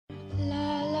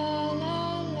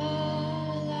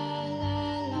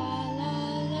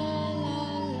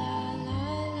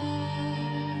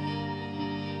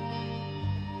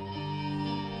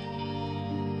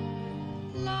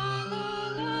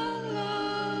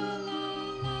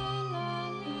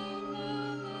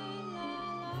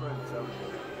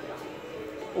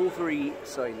All three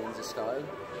signings are starting.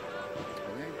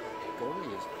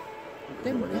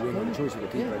 Choice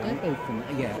with the keeper.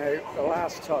 Yeah. Now, the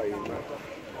last time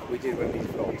we did one of these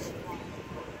vlogs,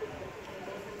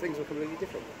 things were completely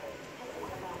different.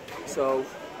 So,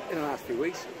 in the last few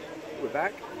weeks, we're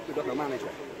back. We've got no manager.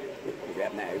 We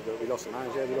have now, but we lost the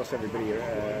manager. We lost everybody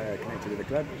connected with the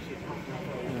club.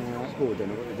 Board don't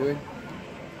know what they're doing,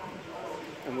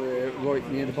 and we're right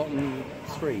near the bottom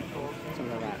three,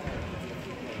 something like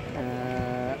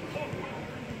that.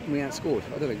 We haven't scored.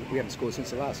 I don't think we haven't scored since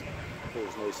the last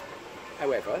Paul's noise.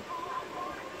 However,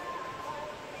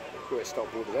 we're at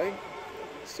Stockport today,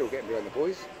 still getting behind the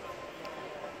boys.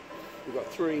 We've got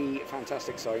three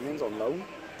fantastic signings on loan,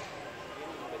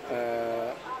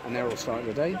 and they're all starting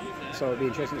today. So it'll be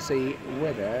interesting to see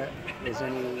whether there's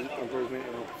any improvement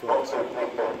in our performance.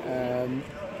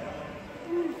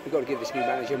 We've got to give this new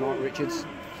manager, Mark Richards,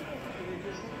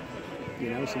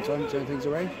 some time to turn things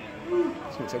around.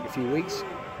 It's going to take a few weeks.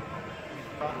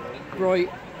 Right,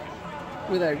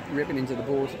 without ripping into the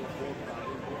board,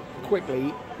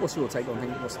 quickly, what's your take on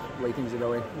things, what's the way things are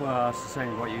going? Well, it's the same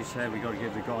as what you said. We've got to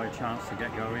give the guy a chance to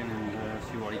get going and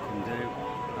see what he can do.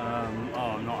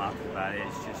 I'm not happy about it.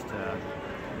 It's just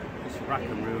it's rack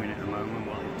and ruin at the moment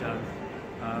what they've done.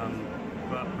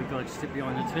 But we've got to stick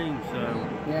behind the team. So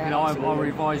yeah, I'll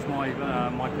revise my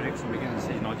my prediction at the beginning of the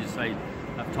season. I just say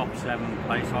that top 7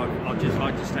 place. I'd just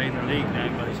like to stay in the league now,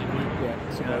 basically.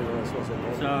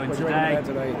 So and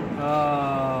today,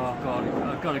 oh God,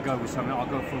 I've got to go with something. I'll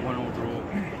go for 1-1 draw.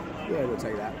 Yeah, we'll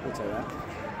take that. We'll take that.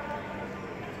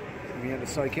 We have the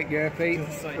sidekick here, Pete.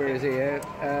 Where is he here?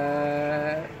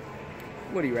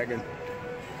 What do you reckon?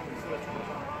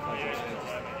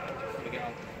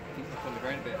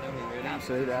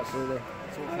 Absolutely, absolutely.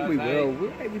 We will.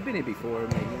 We've been here before,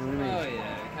 mate. You know what I mean? Oh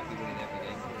yeah, we can't be winning every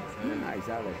game. No,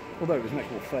 exactly. Although it was much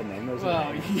more fun then, wasn't it?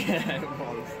 Well, yeah, it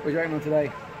was. What do you reckon on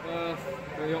today?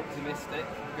 Very optimistic.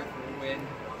 Go for a win.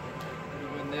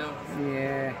 1-0.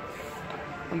 Yeah.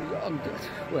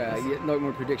 Well, no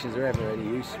more predictions are ever any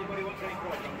use.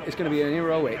 It's going to be an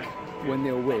heroic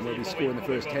 1-0 win. We'll be scoring the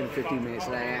first 10-15 minutes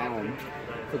down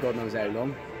for God knows how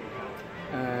long.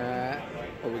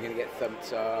 Or we're going to get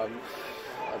thumped. I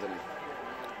don't know.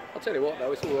 I'll tell you what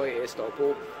though, it's all right here,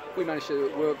 Stockport. We managed to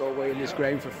work our way in this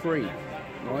ground for free,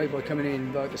 right? By coming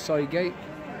in like the side gate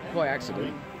by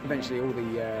accident. Eventually, all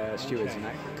the stewards and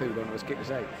that clued on us, kicked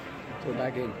us out. So we're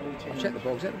back in. I've checked the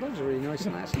bogs. The bogs are really nice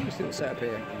and that's nice little setup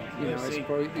here. It's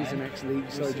probably these are next league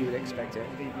side you would expect it.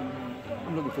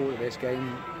 I'm looking forward to this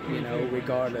game.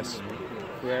 Regardless,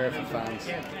 we're Hereford fans.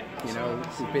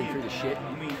 We've been through the shit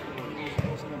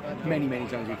many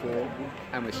times before,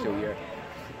 and we're still here.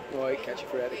 Right, catch you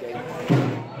throughout the game.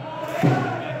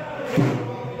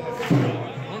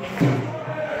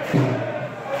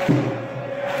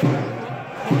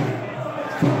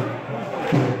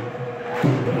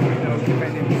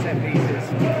 Defending set pieces.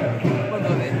 Well, no,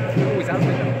 they always have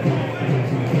been.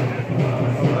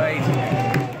 Alright.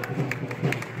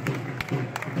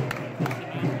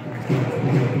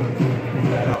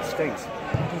 That stinks.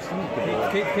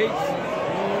 Keep.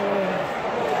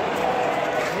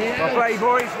 Well played,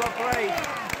 boys. Well played.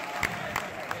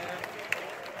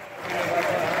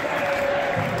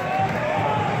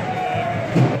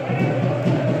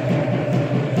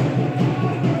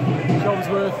 Job's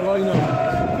worth lineup.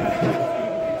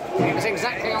 It was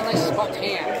exactly on this spot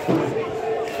here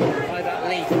by that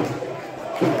leaf.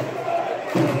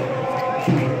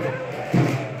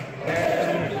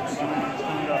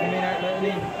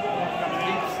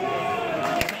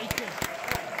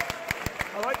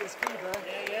 I like this keeper.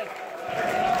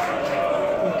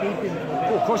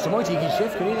 Oh, of course, the mighty can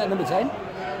shift. Can he? That number 10.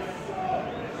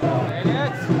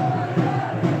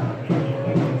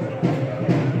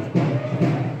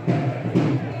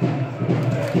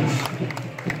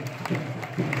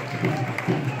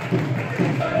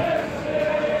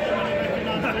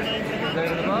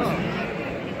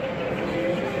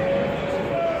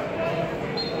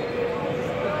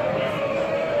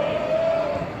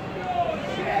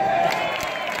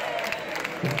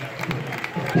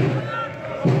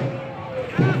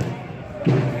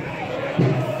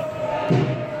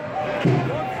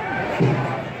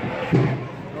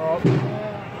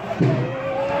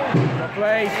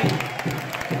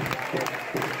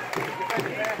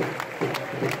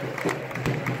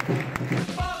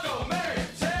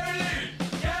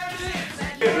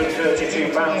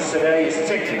 £32 today is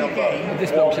ticket number.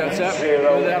 This bloke shouts up. They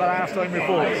have a half-time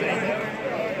report.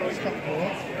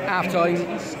 Half-time,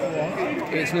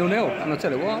 it's 0-0. And I'll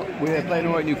tell you what, we're playing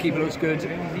all right. New keeper looks good.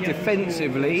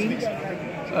 Defensively,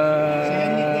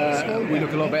 We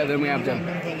look a lot better than we have done.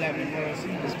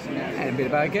 And a bit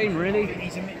of a bad game,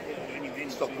 really.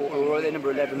 Stockport, alright, their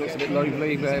number 11 looks a bit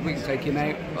lively, but we can take him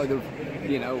out, either,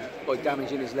 you know, by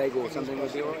damaging his leg or something, we'll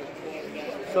be alright.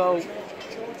 So,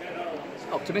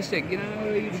 optimistic, you know,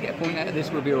 if we get a point out of this,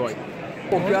 we'll be alright.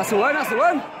 Oh, that's the one, that's the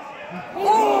one!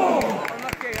 Oh!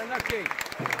 Unlucky, unlucky.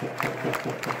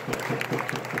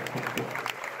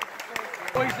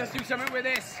 Boys, let's do something with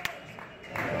this.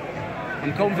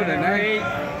 I'm confident, eh?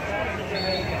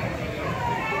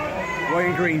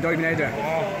 Ryan Green diving header.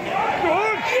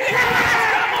 Good!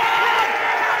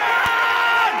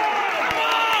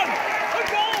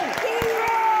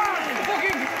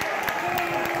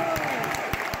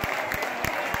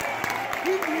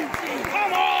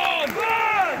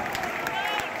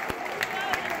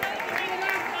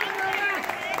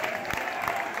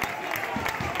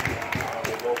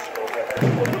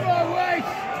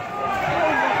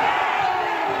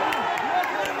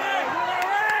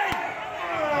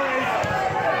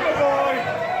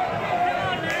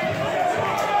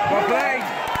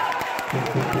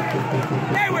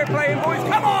 Now we're playing, boys.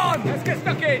 Come on, let's get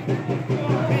stuck in.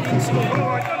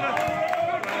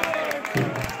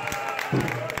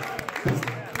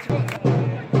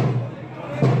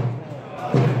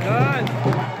 Done.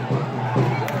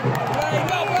 Play,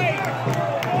 go, play.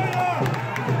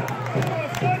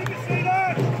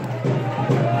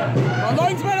 Come on,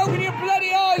 linesman, open your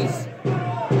bloody eyes.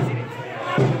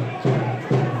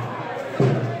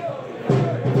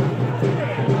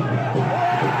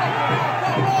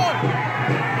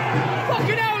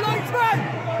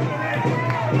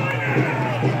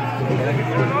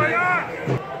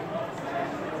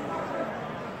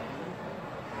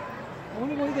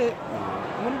 I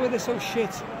wonder why they're so shit.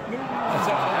 That's a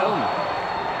helm.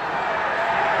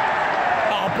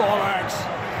 Oh, bollocks!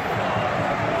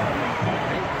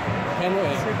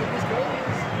 Penalty.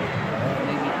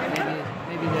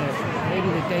 Maybe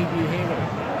the debut hero.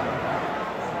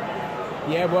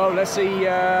 Yeah, well, let's see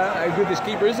how good this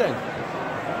keeper is then.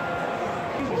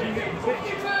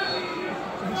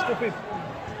 Stop him.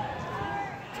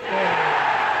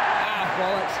 Ah,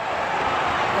 bollocks.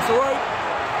 That's alright.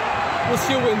 We'll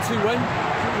still win 2-1.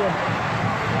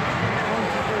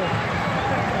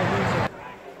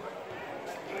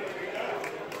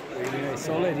 Yeah,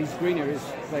 solid. He's greener. He's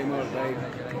playing more today.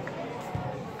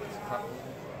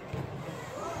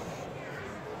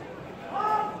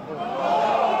 Oh,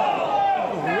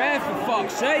 ref, for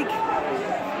fuck's sake!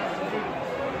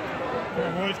 Come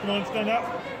on, boys. Come on, stand up.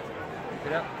 Keep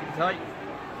it up. Keep it tight.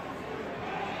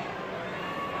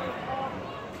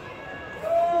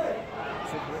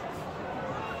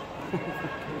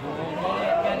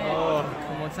 Oh,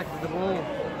 come on, second to the ball.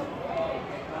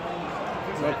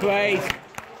 Well played.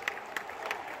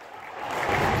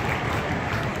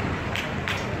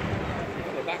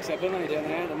 Their backs up, aren't they, down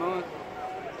there at the moment?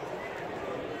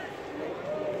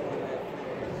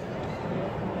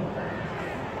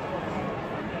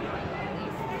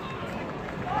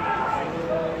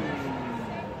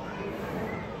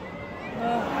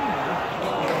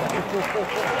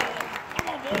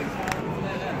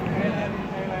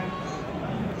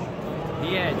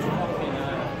 Yeah, it's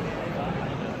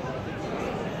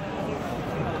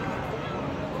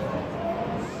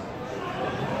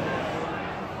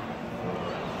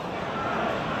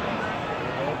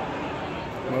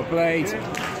Well played.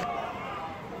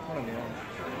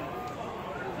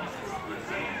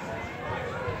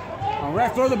 Oh,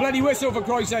 ref, throw the bloody whistle for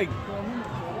Christ's sake.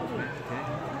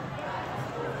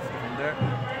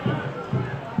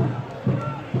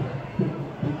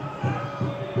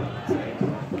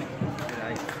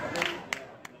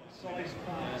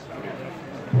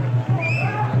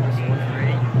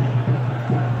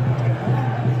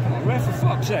 Oh, ref, for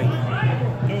fuck's sake.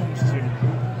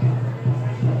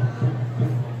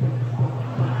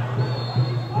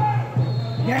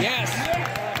 Yes!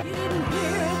 You didn't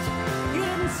hear it, you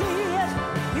didn't see it,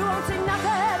 you won't see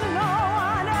nothing, no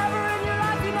one ever in your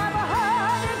life, you never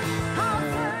heard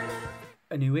it.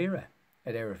 A new era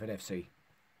at Hereford FC.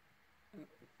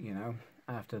 You know,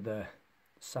 after the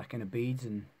sacking of Beads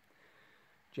and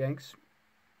Jenks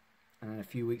and a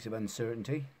few weeks of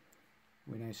uncertainty,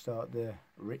 we now start the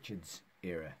Richards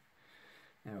era.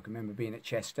 Now, I can remember being at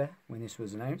Chester when this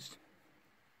was announced.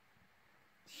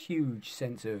 Huge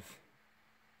sense of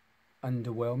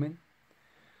underwhelming.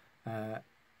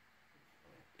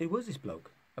 Who was this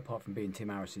bloke, apart from being Tim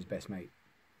Harris's best mate?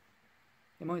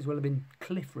 It might as well have been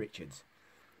Cliff Richards.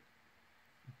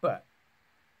 But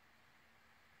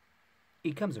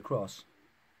he comes across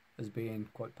as being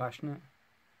quite passionate,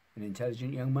 an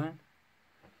intelligent young man.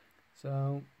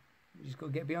 So you just got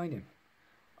to get behind him.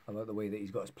 I like the way that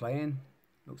he's got us playing.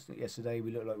 Looks like yesterday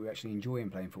we looked like we were actually enjoying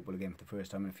playing football again for the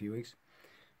first time in a few weeks.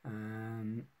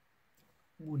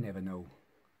 We'll never know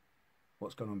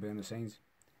what's going on behind the scenes.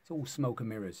 It's all smoke and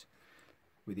mirrors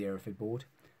with the Hereford board,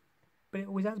 but it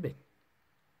always has been,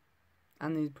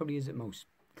 and it probably is at most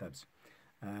clubs.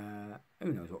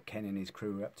 Who knows what Ken and his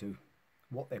crew are up to,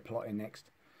 what they're plotting next.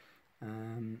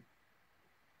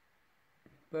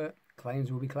 But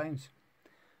claims will be claims.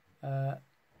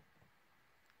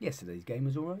 Yesterday's game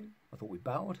was alright. I thought we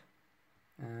battled,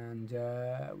 and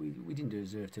we didn't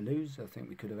deserve to lose. I think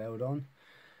we could have held on,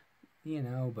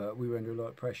 but we were under a lot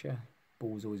of pressure.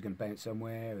 Ball's always going to bounce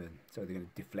somewhere, and so they're going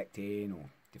to deflect in or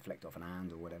deflect off an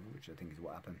hand or whatever, which I think is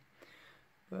what happened.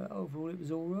 But overall, it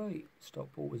was all right.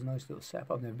 Stockport was a nice little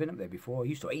setup. I've never been up there before. I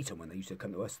used to hate them when they used to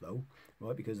come to us, though,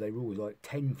 right? Because they were always like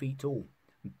 10 feet tall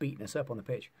and beating us up on the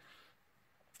pitch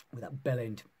with that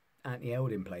bell-end Anthony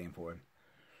Eldin playing for him.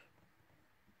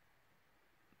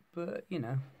 But,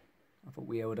 I thought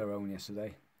we held our own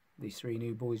yesterday. These 3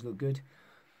 new boys look good.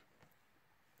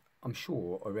 I'm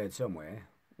sure I read somewhere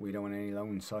we don't want any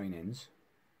loan sign-ins,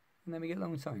 and then we get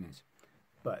loan sign-ins.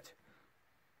 But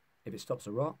if it stops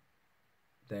the rot,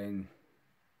 then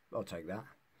I'll take that.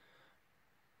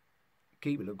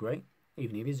 Keeper looked great,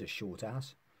 even if he's a short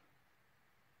ass.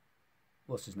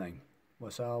 What's his name?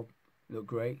 Wassal looked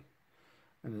great.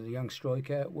 And the young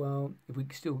striker, well, if we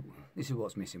still, this is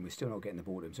what's missing. We're still not getting the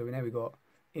ball to him. So we know we've got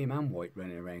him and White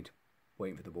running around,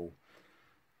 waiting for the ball.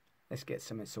 Let's get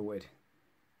something sorted.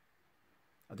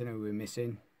 I don't know who we're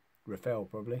missing. Rafael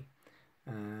probably.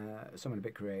 Someone a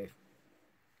bit creative.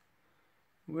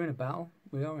 We're in a battle.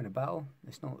 We are in a battle.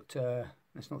 Let's not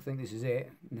think this is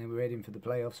it, and then we're heading for the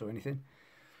playoffs or anything.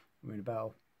 We're in a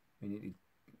battle.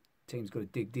 Team's got to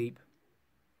dig deep.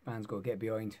 Fans got to get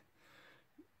behind.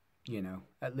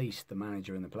 At least the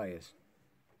manager and the players,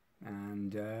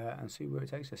 and see where it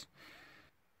takes us.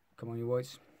 Come on, you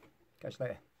Whites. Catch you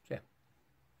later. See ya.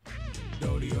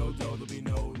 Dodio, there'll be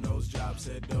no nose job.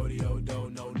 Said Dodio, no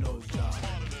nose job.